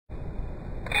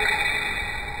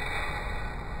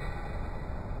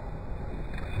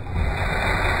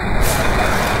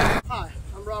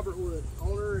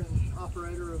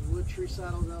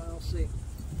see.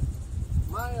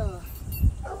 My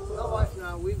wife and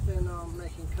I, we've been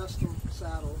making custom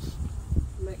saddles.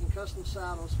 Making custom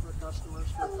saddles for customers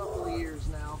for a couple of years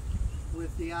now,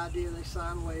 with the idea they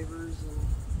sign waivers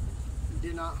and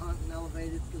do not hunt in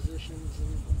elevated positions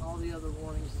and all the other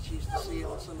warnings that you used to see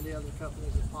on some of the other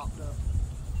companies that popped up.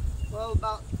 Well,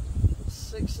 about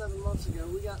 6-7 months ago,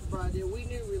 we got the bright idea. We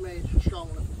knew we made strong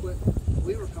enough equipment.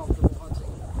 We were comfortable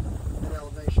hunting at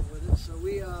elevation with it, so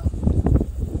we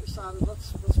decided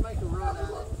let's make a run at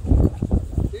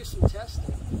it, do some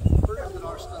testing, prove that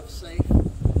our stuff's safe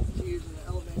to use in an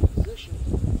elevated position,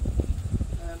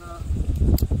 and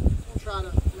we'll try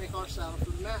to make our saddle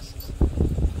for the masses.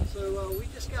 So we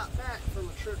just got back from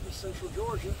a trip to Central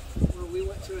Georgia where we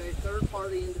went to a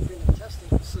third-party independent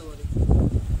testing facility.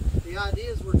 The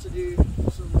ideas were to do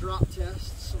some drop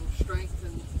tests, some strength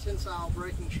and tensile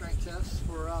braking strength tests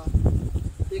for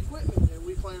the equipment that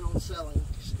we plan on selling,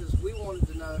 because we wanted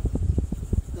to know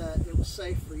that it was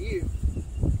safe for you.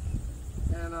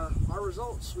 And our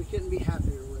results we couldn't be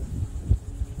happier with.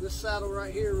 This saddle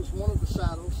right here was one of the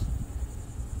saddles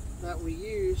that we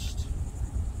used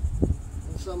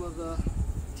in some of the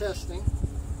testing.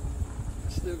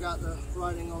 Still got the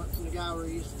writing on it from the guy where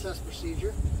he used the test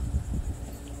procedure.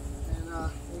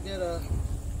 And we did a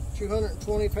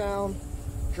 220-pound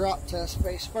drop test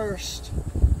face first.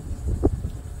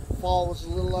 Fall was a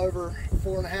little over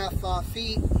 4.5–5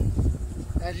 feet.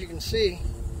 As you can see,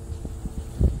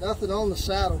 nothing on the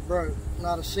saddle broke.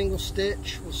 Not a single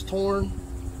stitch was torn.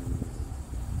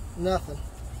 Nothing.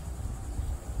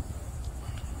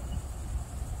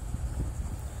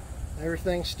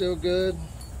 Everything's still good,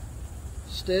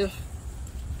 stiff,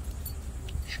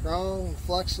 strong, and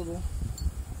flexible.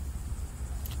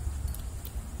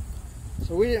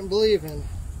 So we didn't believe in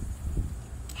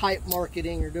hype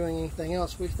marketing or doing anything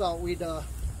else. We thought we'd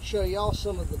show y'all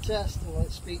some of the tests and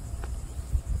let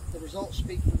the results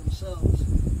speak for themselves.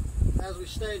 As we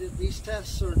stated, these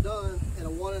tests are done at a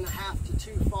 1.5 to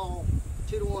 2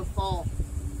 to 1 fall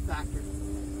factor.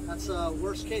 That's a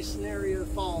worst case scenario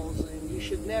falls, and you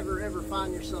should never ever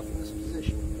find yourself in this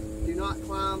position. Do not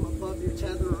climb above your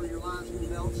tether or your linesman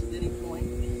belts at any point.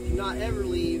 Do not ever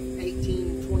leave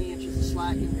 18 to 20 inches of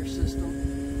slack in your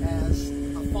system, as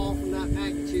a fall from that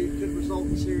magnitude could result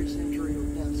in serious injury or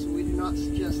death. So we do not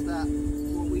suggest that.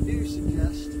 What we do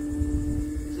suggest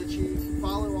is that you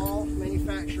follow all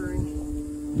manufacturing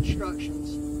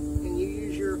instructions and you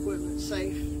use your equipment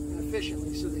safe and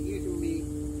efficiently so that you can be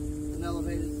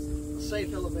a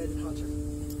safe elevated hunter.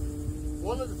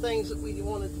 One of the things that we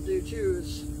wanted to do too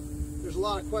is, there's a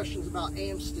lot of questions about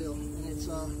Amsteel and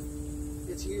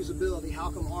its usability. How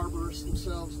come arborists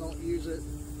themselves don't use it?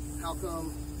 How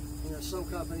come some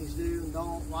companies do and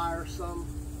don't? Why are some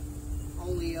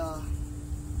only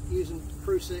using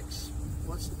Crucix?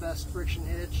 What's the best friction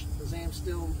hitch? Does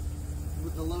Amsteel,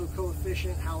 with the low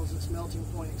coefficient, how is its melting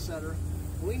point, etc.?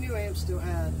 We knew Amsteel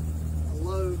had a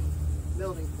low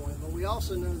melting point, but we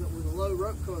also know that with a low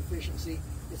rope coefficient,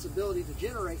 its ability to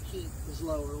generate heat is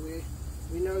lower.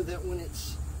 We know that when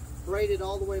it's braided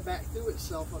all the way back through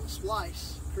itself on a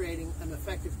splice, creating an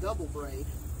effective double braid,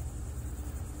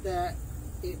 that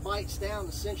it bites down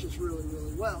the cinches really,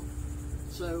 really well.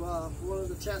 So one of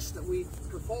the tests that we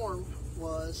performed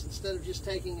was, instead of just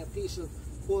taking a piece of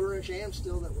 1/4-inch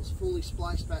Amsteel that was fully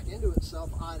spliced back into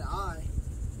itself eye to eye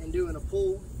and doing a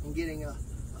pull and getting a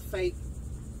fake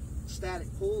static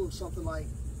pull of something like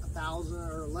 1,000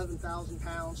 or 11,000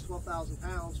 pounds, 12,000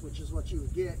 pounds, which is what you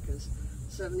would get, because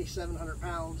 7,700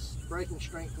 pounds braking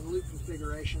strength and loop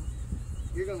configuration,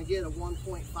 you're going to get a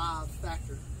 1.5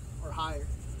 factor or higher.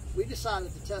 We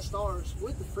decided to test ours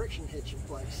with the friction hitch in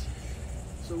place,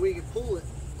 so we could pull it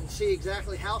and see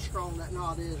exactly how strong that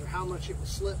knot is or how much it will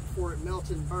slip before it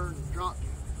melted and burned and dropped you.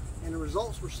 And the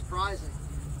results were surprising.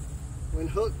 When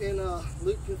hooked in a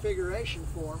loop configuration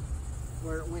form,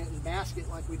 where it went in basket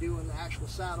like we do in the actual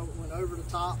saddle, it went over the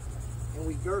top, and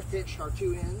we girth hitched our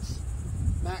 2 ends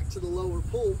back to the lower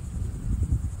pull,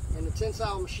 and the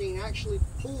tensile machine actually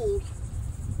pulled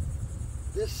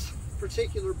this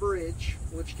particular bridge,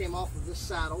 which came off of this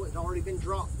saddle. It had already been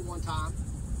dropped one time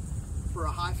for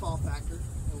a high fall factor,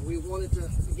 and we wanted to,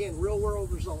 again, real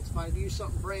world results. If I use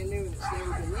something brand new and it's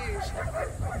never been used.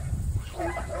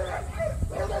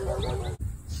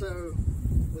 So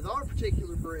with our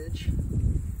particular bridge,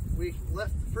 we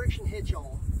left the friction hitch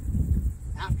on.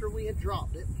 After we had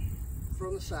dropped it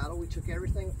from the saddle, we took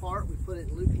everything apart, we put it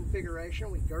in loop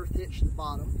configuration, we girth hitched the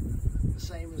bottom, the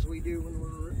same as we do when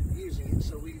we're using it,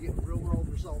 so we get real world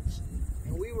results.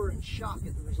 And we were in shock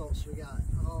at the results we got.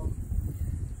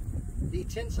 The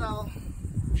tensile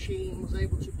machine was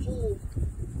able to pull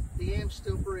the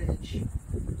Amsteel Bridge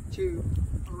to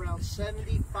around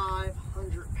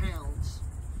 7,500 pounds.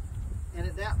 And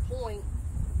at that point,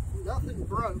 nothing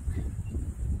broke.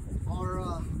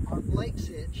 Our Blake's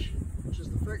hitch, which is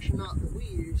the friction knot that we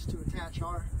use to attach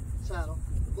our saddle,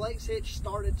 the Blake's hitch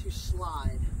started to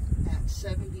slide at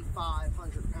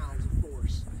 7,500 pounds of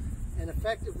force and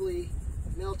effectively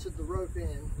melted the rope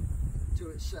in to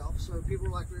itself. So people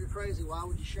are like, "You're crazy, why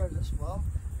would you show this?" Well,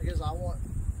 because I want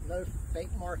no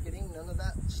fake marketing, none of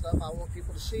that stuff. I want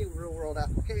people to see real world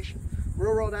application.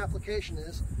 Real world application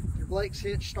is your Blake's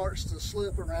hitch starts to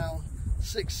slip around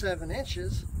 6-7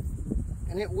 inches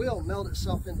and it will melt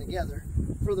itself in together.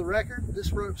 For the record,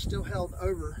 this rope still held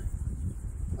over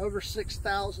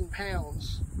 6,000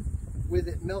 pounds with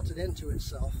it melted into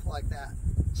itself like that.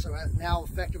 So now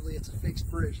effectively it's a fixed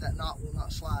bridge. That knot will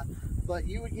not slide. But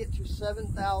you would get to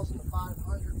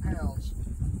 7,500 pounds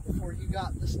before you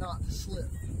got this knot to slip.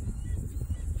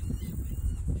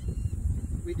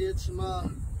 We did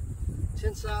some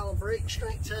tensile and brake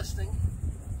strength testing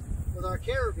with our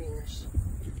carabiners.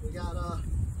 We got a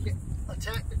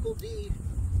Tactical D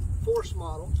force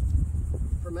model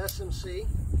from SMC.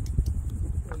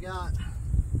 We got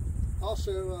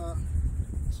also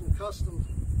some custom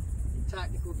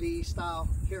Tactical D style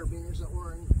carabiners that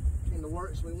were in the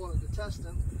works. We wanted to test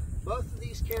them. Both of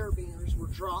these carabiners were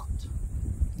dropped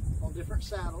on different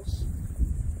saddles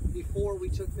before we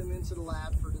took them into the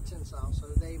lab for the tensile. So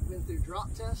they went through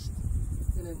drop test,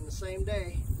 and in the same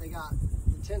day they got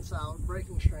the tensile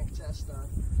braking strength test done.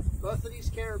 Both of these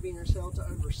carabiners held to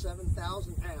over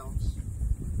 7,000 pounds,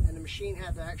 and the machine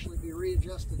had to actually be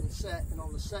readjusted and set, and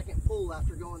on the second pull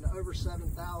after going to over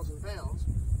 7,000 pounds,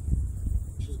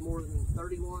 which is more than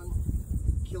 31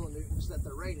 kilonewtons that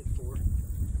they're rated for,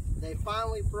 they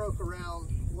finally broke around,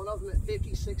 one of them at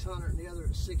 5,600 and the other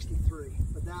at 63.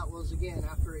 But that was, again,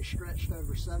 after it stretched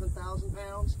over 7,000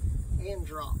 pounds and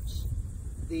drops.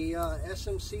 The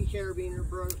SMC carabiner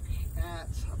broke at,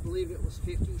 I believe it was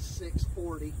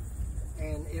 5,640,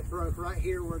 and it broke right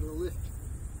here where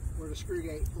the screw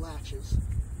gate latches.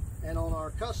 And on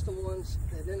our custom ones,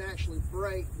 it didn't actually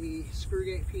break. The screw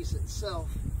gate piece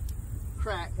itself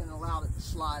cracked and allowed it to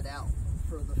slide out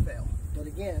for the fail. But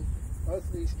again, both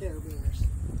of these carabiners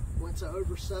went to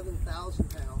over 7,000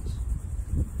 pounds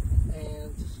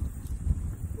and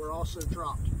were also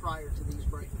dropped prior to these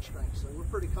braking strengths. So we're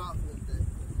pretty confident that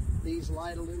these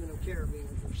light aluminum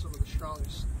carabiners are some of the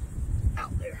strongest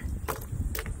out there.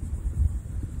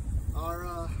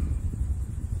 Our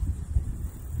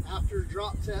after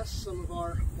drop tests, some of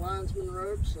our linesman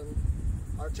ropes and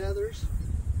our tethers,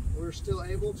 we're still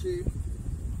able to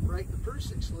break the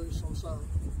Prusik loose on some,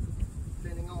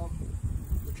 depending on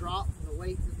the drop and the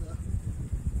weight that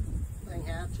the thing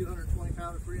had. 220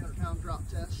 pound or 300 pound drop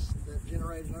tests that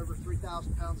generated over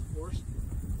 3,000 pounds of force.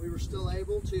 We were still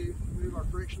able to move our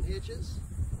friction hitches.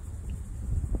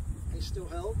 They still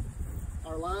held.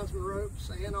 Our linesman ropes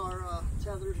and our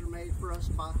tethers are made for us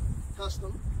by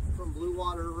custom from Blue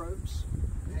Water ropes,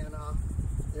 and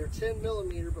they're 10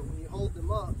 millimeter, but when you hold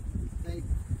them up,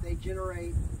 they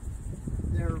generate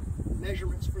their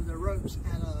measurements for their ropes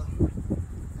at a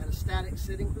static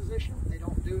sitting position. They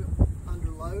don't do it under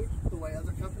load the way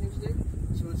other companies do.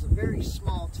 So it's a very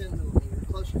small 10 millimeter,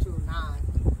 closer to a 9.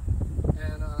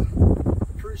 And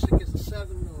the Prusik is a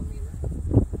 7 millimeter.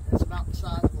 And it's about the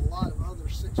size of a lot of other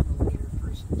 6 millimeter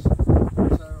Prusiks.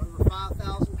 So over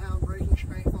 5,000 pound braking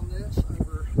strength on this,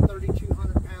 over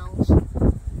 3,200 pounds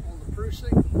on the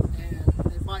Prusik,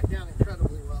 and they bite down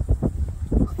incredibly well.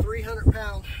 A 300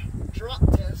 pound drop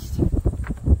test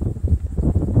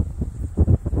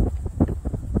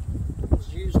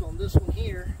was used on this one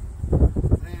here,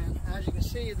 and as you can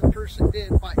see, the Prusik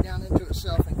did bite down into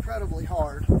itself incredibly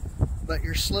hard, but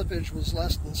your slippage was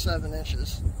less than 7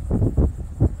 inches,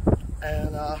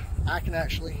 and I can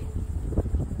actually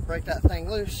break that thing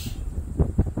loose,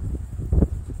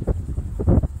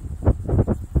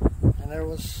 and there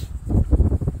was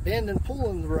bend and pull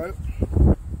in the rope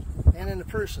and in the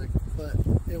Prusik, but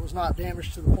it was not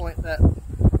damaged to the point that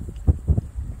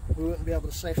we wouldn't be able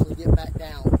to safely get back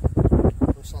down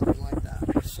or something like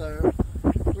that. So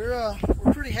we're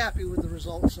pretty happy with the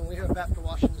results, and we hope after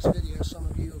watching this video some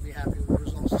of you will be happy with the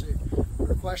results too.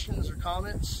 For questions or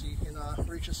comments, you can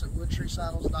reach us at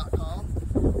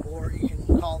woodtreesaddles.com, or you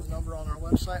can call the number on our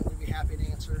website. We'd be happy to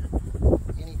answer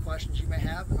any questions you may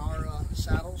have, and our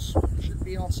saddles should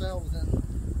be on sale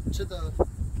to the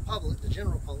public, the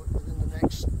general public, within the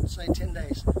next, say, 10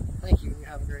 days. Thank you, and you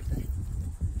have a great day.